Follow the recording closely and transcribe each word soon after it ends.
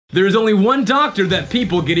There's only one doctor that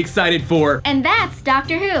people get excited for. And that's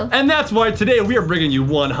Doctor Who. And that's why today we are bringing you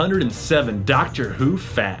 107 Doctor Who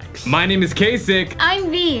facts. My name is Ksic.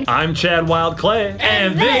 I'm V. I'm Chad Wild Clay.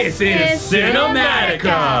 And this is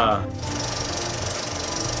Cinematica.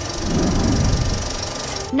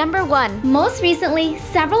 Number 1. Most recently,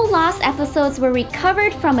 several lost episodes were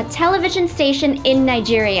recovered from a television station in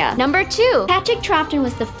Nigeria. Number 2. Patrick Troughton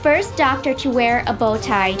was the first doctor to wear a bow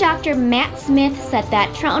tie. Dr. Matt Smith said that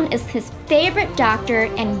Troughton is his favorite doctor,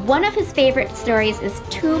 and one of his favorite stories is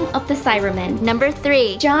Tomb of the Cybermen. Number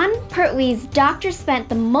 3. John Pertwee's doctor spent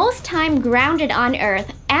the most time grounded on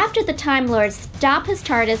Earth after the Time Lords stopped his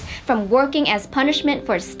TARDIS from working as punishment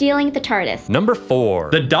for stealing the TARDIS. Number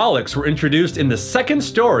 4. The Daleks were introduced in the second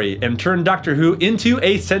story and turned Doctor Who into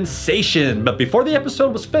a sensation. But before the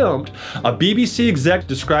episode was filmed, a BBC exec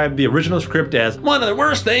described the original script as one of the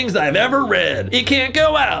worst things I've ever read. It can't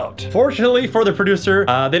go out. Fortunately for the producer,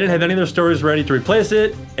 they didn't have any of their stories ready to replace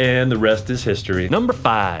it, and the rest is history. Number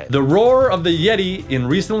 5. The roar of the Yeti in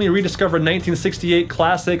recently rediscovered 1968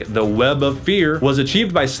 classic The Web of Fear was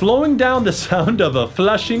achieved by slowing down the sound of a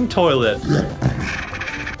flushing toilet.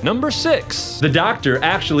 Number 6. The Doctor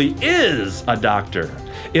actually is a doctor.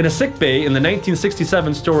 In a sickbay in the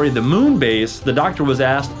 1967 story The Moon Base, the Doctor was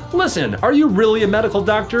asked, "Listen, are you really a medical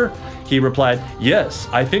doctor?" He replied, "Yes,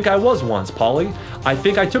 I think I was once, Polly. I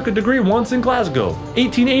think I took a degree once in Glasgow.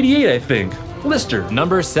 1888, I think. Lister."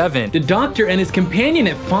 Number 7. The Doctor and his companion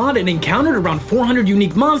have fought and encountered around 400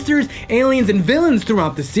 unique monsters, aliens, and villains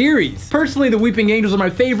throughout the series. Personally, the Weeping Angels are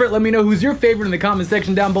my favorite. Let me know who's your favorite in the comment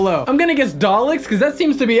section down below. I'm gonna guess Daleks, because that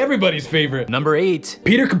seems to be everybody's favorite. Number 8.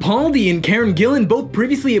 Peter Capaldi and Karen Gillan both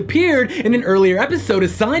previously appeared in an earlier episode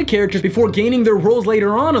as side characters before gaining their roles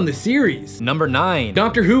later on the series. Number 9.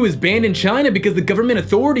 Doctor Who is banned in China because the government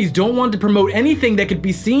authorities don't want to promote anything that could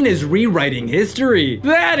be seen as rewriting history.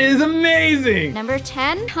 That is amazing! Number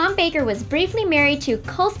 10. Tom Baker was briefly married to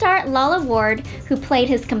co-star Lalla Ward, who played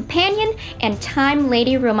his companion and Time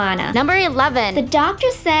Lady Romana. Number 11. The Doctor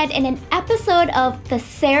said in an episode of The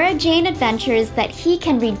Sarah Jane Adventures that he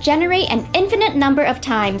can regenerate an infinite number of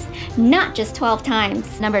times, not just 12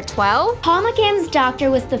 times. Number 12. Paul McGann's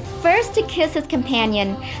Doctor was the first to kiss his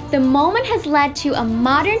companion. The moment has led to a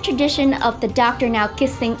modern tradition of the Doctor now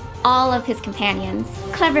kissing all of his companions.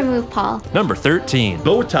 Clever move, Paul. Number 13.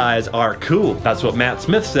 Bow ties are cool. That's what Matt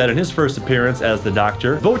Smith said in his first appearance as the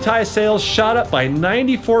Doctor. Bow tie sales shot up by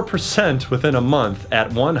 94% within a month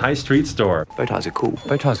at one high street store. Bow ties are cool.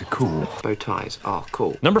 Bow ties are cool. Bow ties are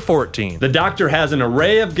cool. Number 14. The Doctor has an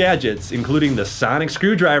array of gadgets, including the sonic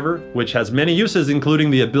screwdriver, which has many uses,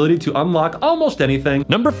 including the ability to unlock almost anything.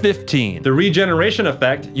 Number 15. The regeneration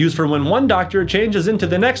effect, used for when one Doctor changes into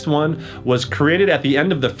the next one, was created at the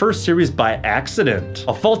end of the first series by accident.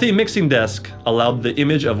 A faulty mixing desk allowed the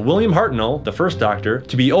image of William Hartnell, the first Doctor,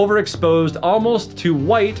 to be overexposed almost to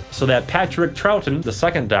white so that Patrick Troughton, the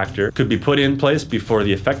second Doctor, could be put in place before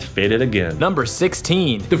the effect faded again. Number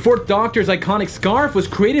 16. The fourth Doctor's iconic scarf was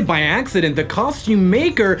created by accident. The costume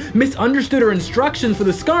maker misunderstood her instructions for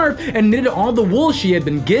the scarf and knitted all the wool she had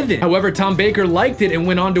been given. However, Tom Baker liked it and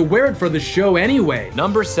went on to wear it for the show anyway.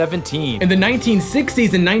 Number 17. In the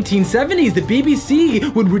 1960s and 1970s, the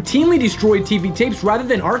BBC would routinely destroy TV tapes rather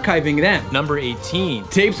than archiving them. Number 18.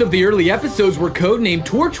 Tapes of the early episodes were codenamed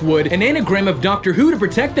Torchwood, an anagram of Doctor Who to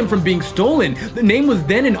protect them from being stolen. The name was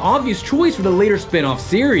then an obvious choice for the later spin-off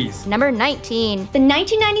series. Number 19. The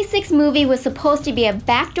 1996 movie was supposed to be a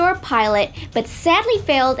backdoor pilot, but sadly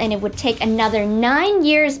failed, and it would take another 9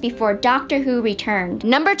 years before Doctor Who returned.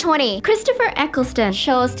 Number 20. Christopher Eccleston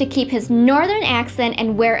chose to keep his northern accent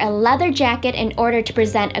and wear a leather jacket in order to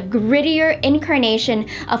present a grittier incarnation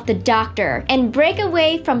of the Doctor and break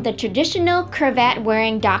away from the traditional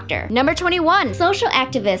cravat-wearing Doctor. Number 21. Social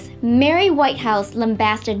activist Mary Whitehouse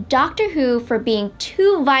lambasted Doctor Who for being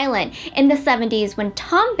too violent in the 70s when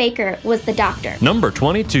Tom Baker was the Doctor. Number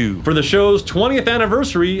 22. For the show's 20th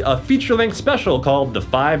anniversary, a feature-length special called The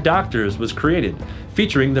 5 Doctors was created,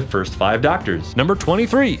 featuring the first 5 Doctors. Number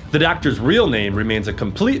 23. The Doctor's real name remains a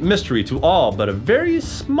complete mystery to all but a very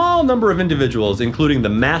small number of individuals, including the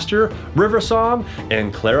Master, River Song,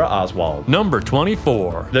 and Clara Oswald. Number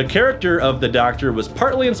 24. The character of the Doctor was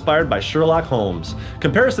partly inspired by Sherlock Holmes.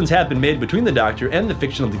 Comparisons have been made between the Doctor and the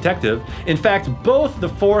fictional detective. In fact, both the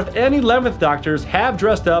 4th and 11th Doctors have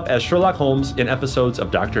dressed up as Sherlock Holmes in episodes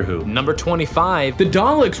of Doctor Who. Number 25. The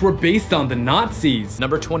Daleks were based on the Nazis.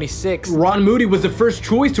 Number 26. Ron Moody was the first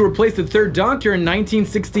choice to replace the 3rd Doctor in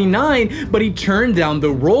 1969, but he turned down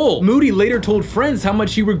the role. Moody later told friends how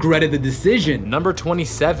much he regretted the decision. Number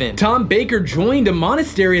 27. Tom Baker joined a monastic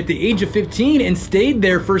monastery at the age of 15 and stayed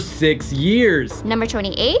there for 6 years. Number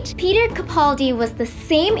 28. Peter Capaldi was the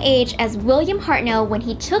same age as William Hartnell when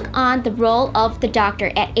he took on the role of the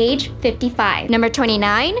Doctor at age 55. Number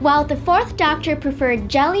 29. While the 4th Doctor preferred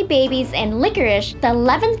jelly babies and licorice, the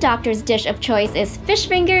 11th Doctor's dish of choice is fish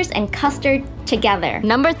fingers and custard together.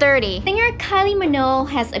 Number 30. Singer Kylie Minogue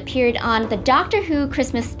has appeared on the Doctor Who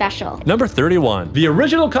Christmas special. Number 31. The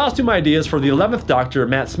original costume ideas for the 11th Doctor,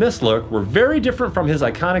 Matt Smith's look, were very different from his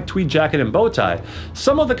iconic tweed jacket and bow tie.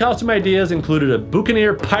 Some of the costume ideas included a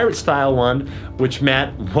buccaneer pirate style one, which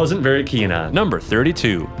Matt wasn't very keen on. Number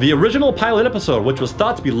 32. The original pilot episode, which was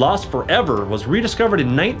thought to be lost forever, was rediscovered in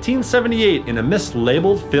 1978 in a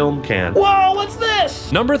mislabeled film can. Whoa, what's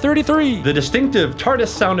this? Number 33. The distinctive TARDIS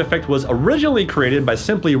sound effect was originally created by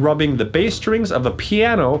simply rubbing the bass strings of a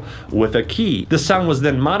piano with a key. This sound was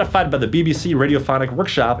then modified by the BBC Radiophonic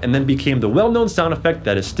Workshop and then became the well-known sound effect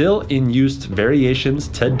that is still in use variations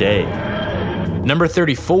today. Number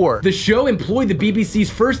 34. The show employed the BBC's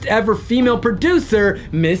first ever female producer,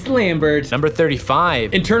 Miss Lambert. Number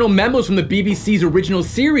 35. Internal memos from the BBC's original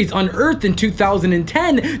series Unearthed in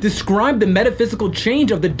 2010 described the metaphysical change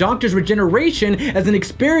of the Doctor's regeneration as an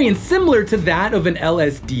experience similar to that of an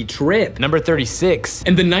LSD trip. Number 36.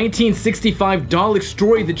 In the 1965 Dalek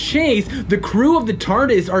story The Chase, the crew of the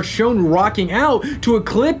TARDIS are shown rocking out to a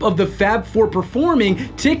clip of the Fab Four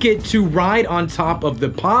performing Ticket to Ride on Top of the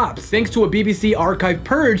Pops. Thanks to a BBC archive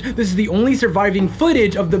purge, this is the only surviving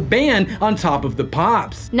footage of the band on Top of the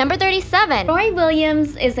Pops. Number 37. Roy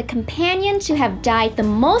Williams is a companion to have died the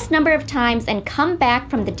most number of times and come back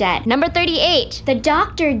from the dead. Number 38. The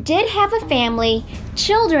Doctor did have a family,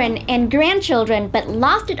 children, and grandchildren, but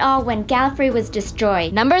lost it all when Gallifrey was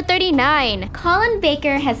destroyed. Number 39. Colin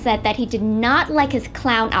Baker has said that he did not like his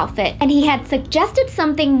clown outfit, and he had suggested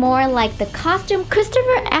something more like the costume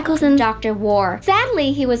Christopher Eccleston's Doctor wore.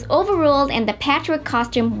 Sadly, he was overruled and the patchwork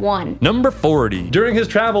costume won. Number 40. During his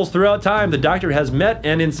travels throughout time, the Doctor has met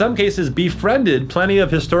and in some cases befriended plenty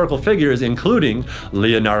of historical figures, including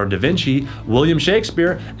Leonardo da Vinci, William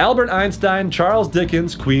Shakespeare, Albert Einstein, Charles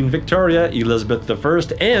Dickens, Queen Victoria, Elizabeth I,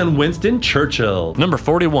 and Winston Churchill. Number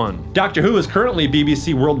 41. Doctor Who is currently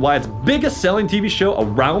BBC Worldwide's biggest selling TV show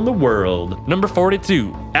around the world. Number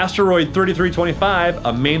 42. Asteroid 3325,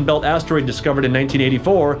 a main belt asteroid discovered in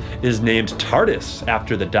 1984, is named TARDIS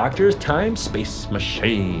after the Doctor's time-space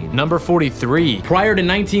machine. Number 43. Prior to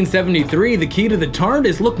 1973, the key to the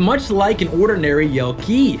TARDIS looked much like an ordinary Yell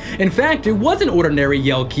key. In fact, it was an ordinary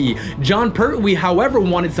Yell key. John Pertwee, however,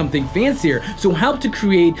 wanted something fancier, so helped to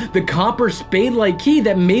create the copper spade-like key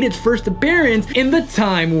that made its first appearance in the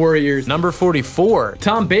Time Warriors. Number 44.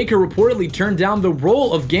 Tom Baker reportedly turned down the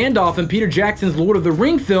role of Gandalf in Peter Jackson's Lord of the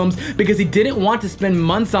Rings films because he didn't want to spend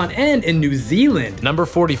months on end in New Zealand. Number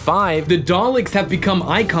 45. The Daleks have become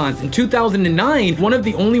icons. In 2009, one of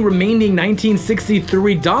the only remaining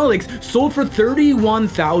 1963 Daleks sold for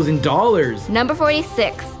 $31,000. Number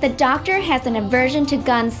 46. The Doctor has an aversion to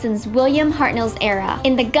guns since William Hartnell's era.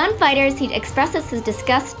 In The Gunfighters, he expresses his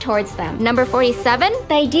disgust towards them. Number 47.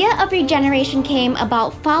 The idea of regeneration came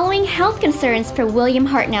about following health concerns for William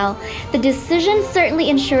Hartnell. The decision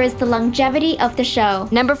certainly ensures the longevity of the show.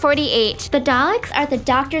 Number 48. The Daleks are the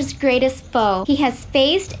Doctor's greatest foe. He has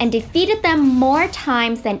faced and defeated them more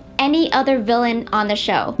times than any other villain on the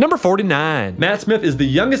show. Number 49. Matt Smith is the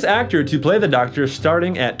youngest actor to play the Doctor,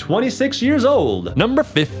 starting at 26 years old. Number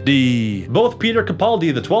 50. Both Peter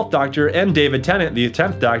Capaldi, the 12th Doctor, and David Tennant, the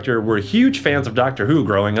 10th Doctor, were huge fans of Doctor Who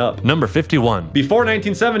growing up. Number 51. Before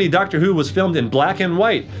 1970, Doctor Who was filmed in black and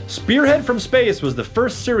white. Spearhead from Space was the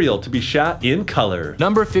first serial to be shot in color.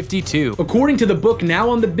 Number 52. According to the book now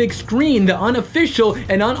on the big screen, the unofficial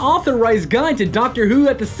and unauthorized guide to Doctor Who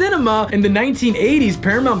at the cinema, in the 1980s,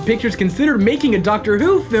 Paramount Pictures considered making a Doctor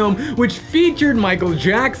Who film which featured Michael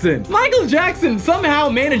Jackson. Michael Jackson somehow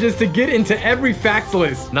manages to get into every facts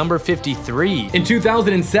list. Number 53. In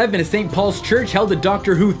 2007, St. Paul's Church held a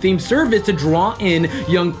Doctor Who themed service to draw in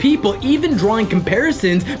young people, even drawing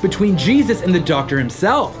comparisons between Jesus and the Doctor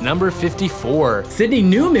himself. Number 54. Sidney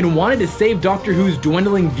Newman wanted to save Doctor Who's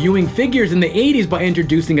dwindling viewing figures in the 80s by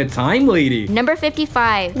introducing a Time Lady. Number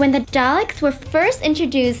 55. When the Daleks were first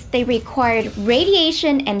introduced, they required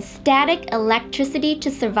radiation and static electricity to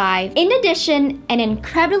survive. In addition, and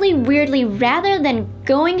incredibly weirdly rather than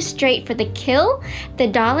going straight for the kill, the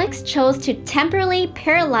Daleks chose to temporarily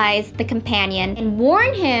paralyze the companion and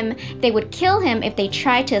warn him they would kill him if they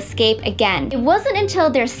tried to escape again. It wasn't until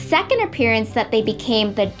their second appearance that they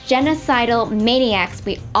became the genocidal maniacs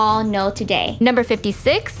we all know today. Number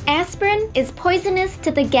 56. Aspirin is poisonous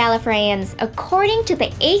to the Gallifreyans, according to the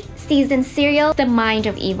 8th season serial The Mind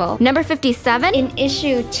of Evil. Number 57. In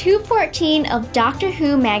issue 214 of Doctor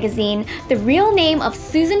Who magazine, the real name of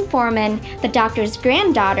Susan Foreman, the Doctor's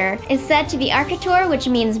granddaughter, is said to be Arcator, which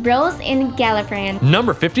means rose in Gallifreyan.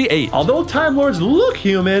 Number 58. Although Time Lords look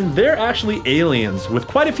human, they're actually aliens with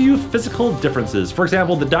quite a few physical differences. For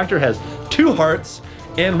example, the Doctor has 2 hearts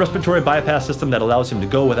and respiratory bypass system that allows him to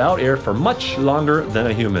go without air for much longer than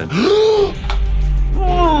a human.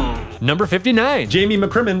 Number 59. Jamie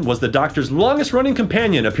McCrimmon was the Doctor's longest-running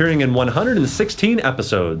companion, appearing in 116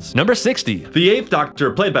 episodes. Number 60. The 8th Doctor,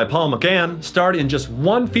 played by Paul McGann, starred in just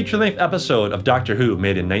one feature-length episode of Doctor Who,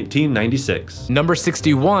 made in 1996. Number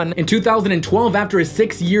 61. In 2012, after a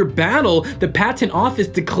 6-year battle, the Patent Office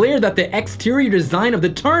declared that the exterior design of the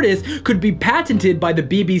TARDIS could be patented by the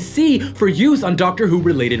BBC for use on Doctor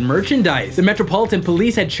Who-related merchandise. The Metropolitan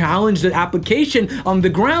Police had challenged the application on the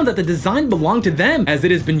ground that the design belonged to them, as it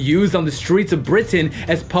has been used on the streets of Britain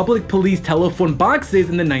as public police telephone boxes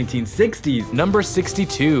in the 1960s. Number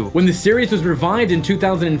 62. When the series was revived in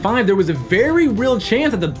 2005, there was a very real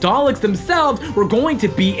chance that the Daleks themselves were going to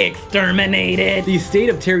be exterminated. The estate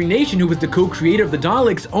of Terry Nation, who was the co-creator of the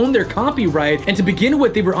Daleks, owned their copyright, and to begin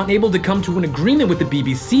with, they were unable to come to an agreement with the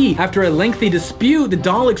BBC. After a lengthy dispute, the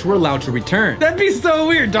Daleks were allowed to return. That'd be so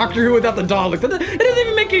weird, Doctor Who without the Daleks. It doesn't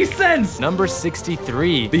even make any sense. Number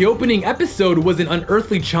 63. The opening episode was an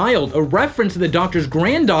unearthly child, a reference to the Doctor's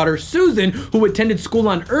granddaughter, Susan, who attended school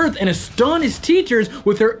on Earth and astonished teachers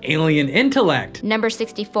with her alien intellect. Number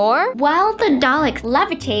 64. While the Daleks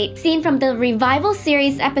levitate, seen from the revival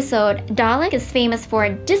series episode, Dalek is famous for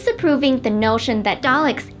disapproving the notion that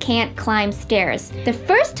Daleks can't climb stairs. The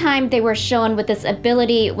first time they were shown with this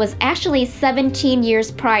ability was actually 17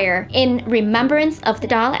 years prior, in Remembrance of the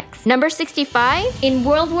Daleks. Number 65. In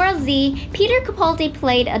World War Z, Peter Capaldi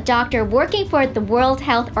played a doctor working for the World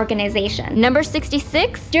Health Organization. Number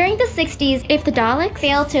 66. During the 60s, if the Daleks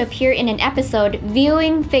failed to appear in an episode,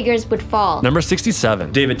 viewing figures would fall. Number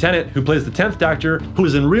 67. David Tennant, who plays the 10th Doctor, who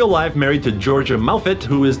is in real life married to Georgia Moffat,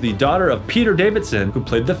 who is the daughter of Peter Davidson, who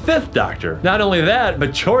played the 5th Doctor. Not only that,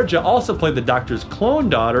 but Georgia also played the Doctor's clone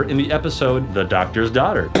daughter in the episode The Doctor's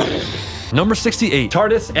Daughter. Number 68.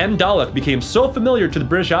 TARDIS and Dalek became so familiar to the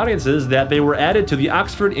British audiences that they were added to the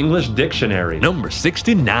Oxford English Dictionary. Number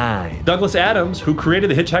 69. Douglas Adams, who created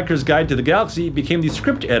The Hitchhiker's Guide to the Galaxy, became the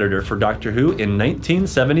script editor for Doctor Who in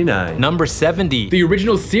 1979. Number 70. The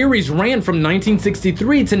original series ran from 1963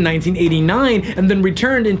 to 1989 and then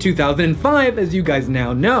returned in 2005, as you guys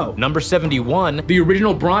now know. Number 71. The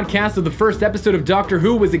original broadcast of the first episode of Doctor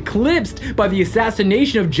Who was eclipsed by the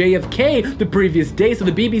assassination of JFK the previous day, so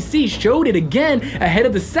the BBC showed it again ahead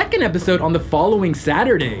of the second episode on the following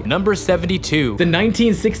Saturday. Number 72. The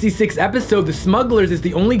 1966 episode The Smugglers is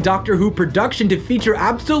the only Doctor Who production to feature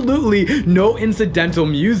absolutely no incidental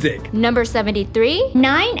music. Number 73.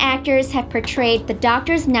 9 actors have portrayed the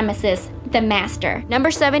Doctor's nemesis, the Master. Number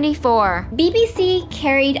 74. BBC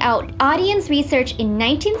carried out audience research in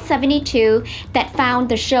 1972 that found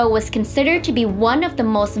the show was considered to be one of the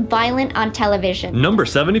most violent on television. Number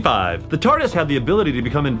 75. The TARDIS had the ability to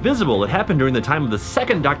become invisible. It happened during the time of the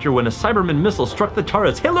second Doctor when a Cyberman missile struck the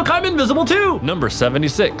TARDIS. Hey look, I'm invisible too! Number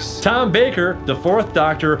 76. Tom Baker, the 4th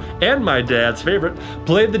Doctor and my dad's favorite,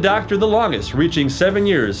 played the Doctor the longest, reaching 7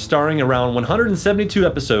 years, starring around 172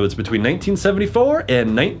 episodes between 1974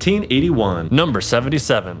 and 1981. Number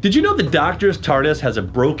 77. Did you know the Doctor's TARDIS has a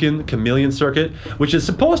broken chameleon circuit, which is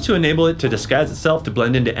supposed to enable it to disguise itself to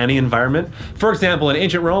blend into any environment? For example, in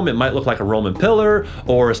ancient Rome, it might look like a Roman pillar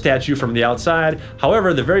or a statue from the outside.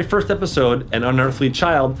 However, the very first episode, An Unearthly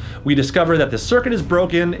Child, we discover that the circuit is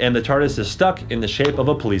broken and the TARDIS is stuck in the shape of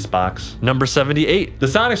a police box. Number 78. The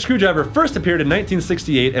sonic screwdriver first appeared in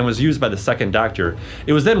 1968 and was used by the second Doctor.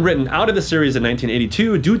 It was then written out of the series in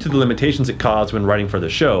 1982 due to the limitations it caused when writing for the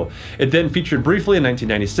show. It then featured briefly in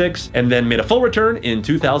 1996 and then made a full return in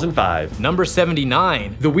 2005. Number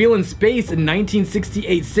 79. The Wheel in Space, a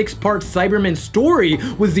 1968 6-part Cyberman story,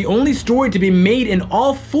 was the only story to be made in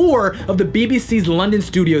all 4 of the BBC's London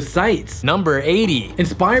studio sites. Number 80.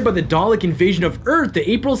 Inspired by the Dalek invasion of Earth,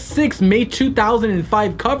 the April 6, May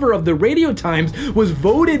 2005 cover of the Radio Times was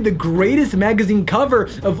voted the greatest magazine cover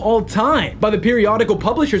of all time by the Periodical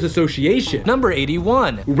Publishers Association. Number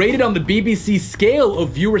 81. Rated on the BBC scale of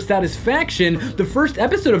viewer satisfaction, satisfaction, the first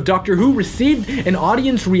episode of Doctor Who received an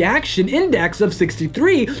audience reaction index of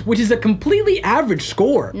 63, which is a completely average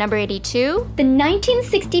score. Number 82, the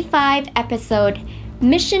 1965 episode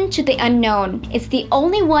Mission to the Unknown is the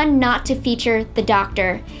only one not to feature the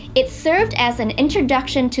Doctor. It served as an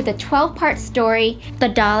introduction to the 12-part story, The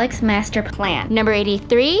Daleks' Master Plan. Number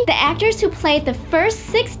 83, the actors who played the first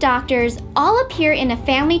 6 Doctors all appear in a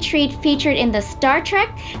family treat featured in the Star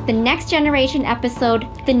Trek The Next Generation episode,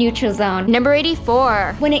 The Neutral Zone. Number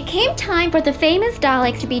 84, when it came time for the famous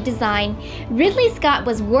Daleks to be designed, Ridley Scott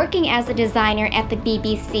was working as a designer at the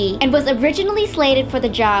BBC and was originally slated for the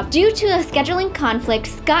job. Due to a scheduling conflict,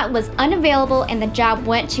 Scott was unavailable and the job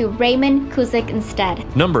went to Raymond Ksic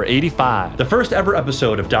instead. Number 85. The first ever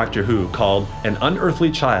episode of Doctor Who, called An Unearthly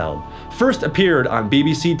Child, first appeared on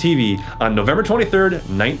BBC TV on November 23rd,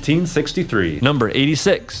 1963. Number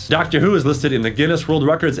 86. Doctor Who is listed in the Guinness World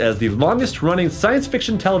Records as the longest running science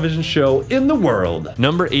fiction television show in the world.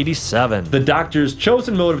 Number 87. The Doctor's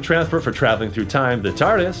chosen mode of transport for traveling through time, the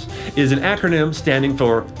TARDIS, is an acronym standing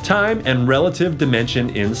for Time and Relative Dimension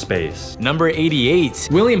in Space. Number 88.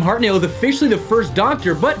 William Hartnell is officially the first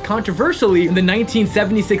Doctor, but controversially, in the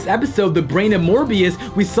 1976 episode The Brain of Morbius,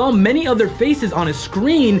 we saw many other faces on a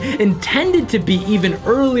screen intended to be even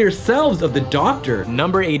earlier selves of the Doctor.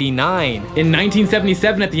 Number 89. In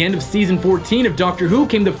 1977, at the end of season 14 of Doctor Who,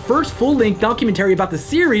 came the first full-length documentary about the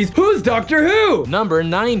series, Who's Doctor Who? Number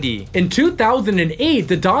 90. In 2008,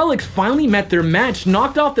 the Daleks finally met their match,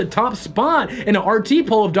 knocked off the top spot in an RT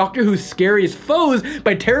poll of Doctor Who's scariest foes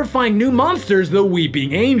by terrifying new monsters, the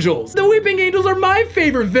Weeping Angels. The Weeping Angels are my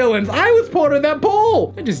favorite villains. I was part of that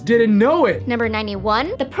poll. I just didn't know it. Number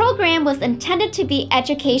 91, the program was intended to be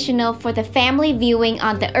educational for the family viewing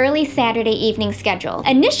on the early Saturday evening schedule.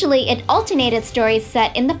 Initially, it alternated stories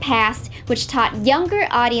set in the past, which taught younger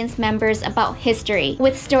audience members about history,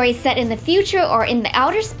 with stories set in the future or in the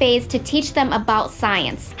outer space to teach them about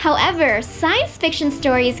science. However, science fiction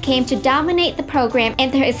stories came to dominate the program,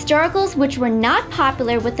 and the historicals, which were not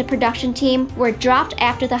popular with the production team, were dropped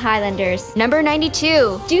after the Highlanders. Number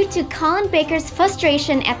 92, due to Colin Baker's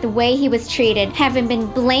frustration at the way he was treated, having been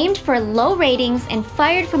blamed for low ratings and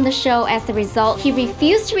fired from the show as the result, he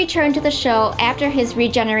refused to return to the show after his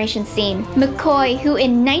regeneration scene. McCoy, who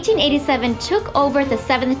in 1987 took over the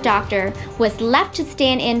 7th Doctor, was left to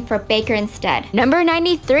stand in for Baker instead. Number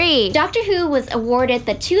 93, Doctor Who was awarded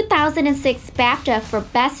the 2006 BAFTA for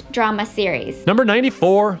Best Drama Series. Number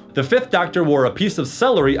 94. The 5th Doctor wore a piece of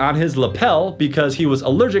celery on his lapel because he was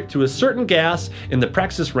allergic to a certain gas in the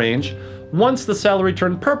Praxis range. Once the celery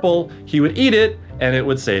turned purple, he would eat it and it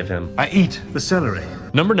would save him. I eat the celery.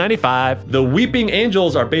 Number 95. The Weeping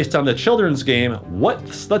Angels are based on the children's game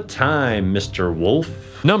What's the Time, Mr. Wolf?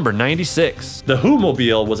 Number 96. The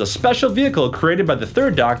Who-mobile was a special vehicle created by the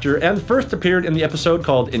 3rd Doctor and first appeared in the episode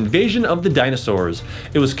called Invasion of the Dinosaurs.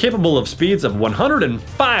 It was capable of speeds of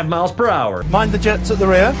 105 miles per hour. Mind the jets at the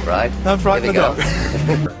rear. Right. Don't frighten the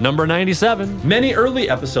dog. Number 97. Many early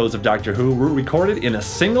episodes of Doctor Who were recorded in a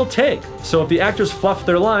single take, so if the actors fluffed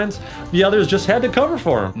their lines, the others just had to cover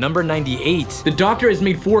for them. Number 98. The Doctor has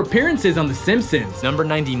made 4 appearances on The Simpsons. Number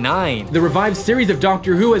 99. The revived series of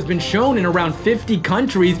Doctor Who has been shown in around 50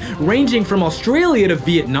 countries, ranging from Australia to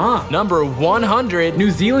Vietnam. Number 100.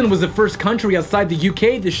 New Zealand was the first country outside the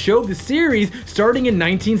UK to show the series, starting in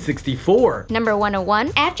 1964. Number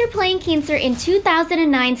 101, after playing Keenser in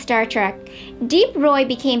 2009 Star Trek, Deep Roy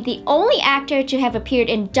became the only actor to have appeared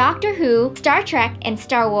in Doctor Who, Star Trek, and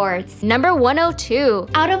Star Wars. Number 102,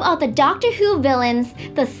 out of all the Doctor Who villains,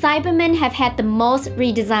 the Cybermen have had the most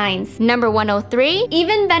redesigns. Number 103,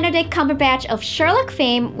 even Benedict Cumberbatch of Sherlock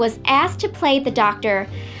fame was asked to play the Doctor,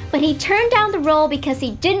 but he turned down the role because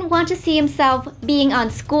he didn't want to see himself being on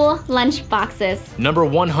school lunch boxes. Number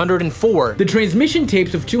 104. The transmission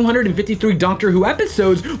tapes of 253 Doctor Who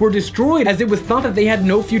episodes were destroyed as it was thought that they had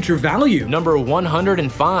no future value. Number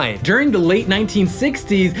 105. During the late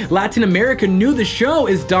 1960s, Latin America knew the show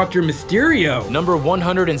as Dr. Mysterio. Number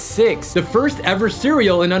 106. The first ever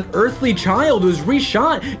serial, An Unearthly Child, was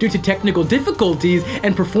reshot due to technical difficulties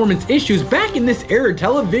and performance issues. Back in this era,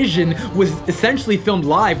 television was essentially filmed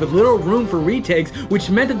live with little room for retakes, which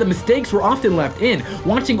meant that the mistakes were often left in.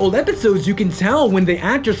 Watching old episodes, you can tell when the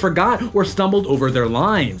actors forgot or stumbled over their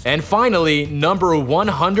lines. And finally, number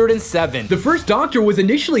 107. The first Doctor was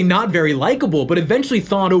initially not very likable, but eventually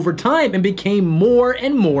thawed over time and became more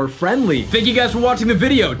and more friendly. Thank you guys for watching the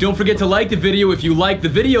video. Don't forget to like the video if you liked the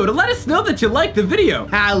video to let us know that you liked the video.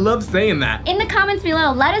 I love saying that. In the comments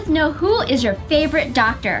below, let us know who is your favorite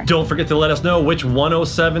Doctor. Don't forget to let us know which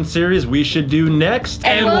 107 series we should do next,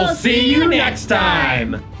 and we'll see you next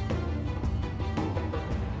time!